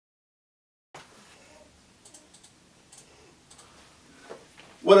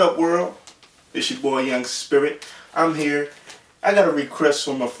What up, world? It's your boy Young Spirit. I'm here. I got a request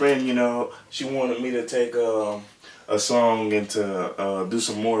from a friend, she wanted me to take a song and to do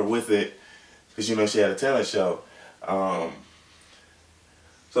some more with it because, she had a talent show.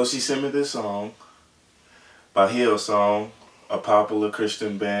 So she sent me this song by Hillsong, a popular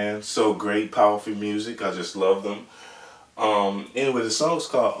Christian band. So great, powerful music. I just love them. Anyway, the song's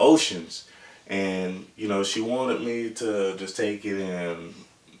called Oceans. And, she wanted me to just take it and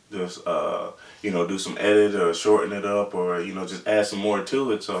just, do some edit or shorten it up or, just add some more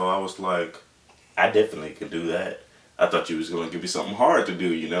to it. So I was like, I definitely can do that. I thought you was going to give me something hard to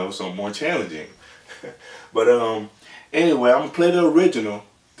do, something more challenging. But anyway, I'm going to play the original.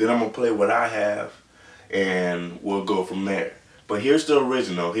 Then I'm going to play what I have. And we'll go from there. But here's the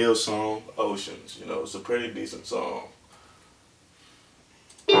original, Hillsong, Oceans. It's a pretty decent song.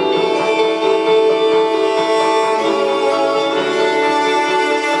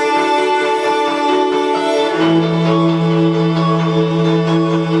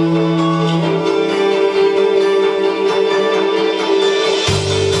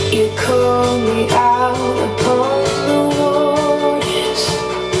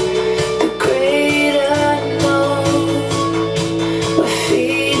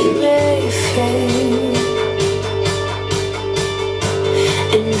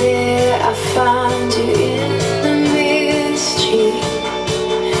 And there I find you in the mystery,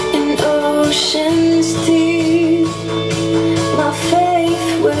 in oceans deep, my faith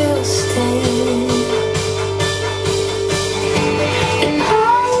will stand. And I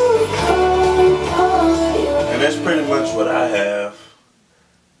will call upon your And that's pretty much what I have.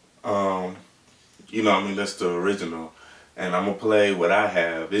 That's the original. And I'm going to play what I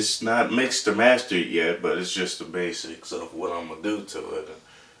have. It's not mixed or mastered yet, but it's just the basics of what I'm going to do to it. And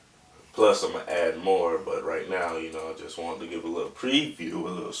plus, I'm going to add more, but right now, I just wanted to give a little preview, a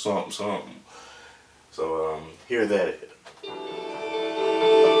little something, something. So, here that is.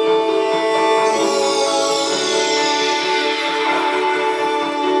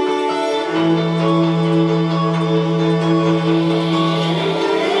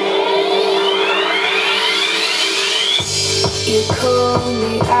 You call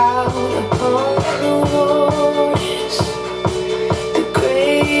me out upon the waters, the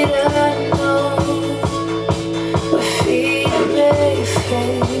great unknown, where feet may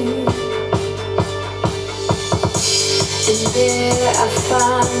fail. And there I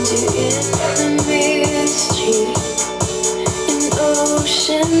find you in the mystery, in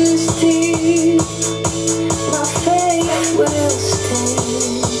oceans deep, my faith will stand.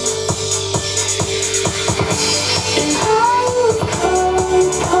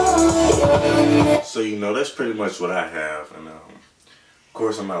 So, that's pretty much what I have. And, of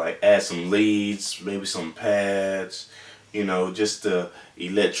course, I'm going to, add some leads, maybe some pads, just to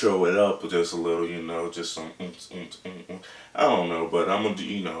electro it up just a little, just some, I don't know, but I'm going to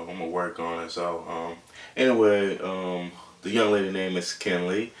do, I'm going to work on it. So, anyway, the young lady name is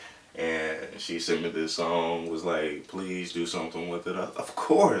Kenley, and she sent me this song, was like, please do something with it. Of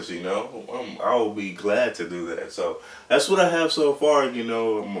course, I will be glad to do that. So, that's what I have so far,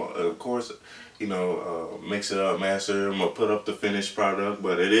 of course, mix it up, master. I'm gonna put up the finished product,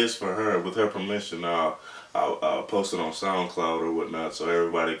 but it is for her. With her permission, I'll post it on SoundCloud or whatnot, so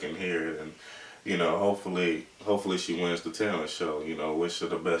everybody can hear it. And hopefully she wins the talent show. Wish her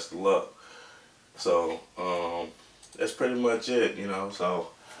the best of luck. So that's pretty much it. So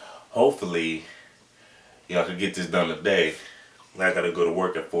hopefully I can get this done today. I gotta go to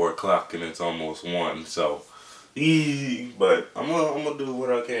work at 4 o'clock and it's almost 1. So, but I'm gonna do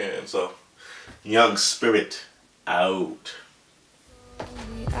what I can. So. Young Spirit out.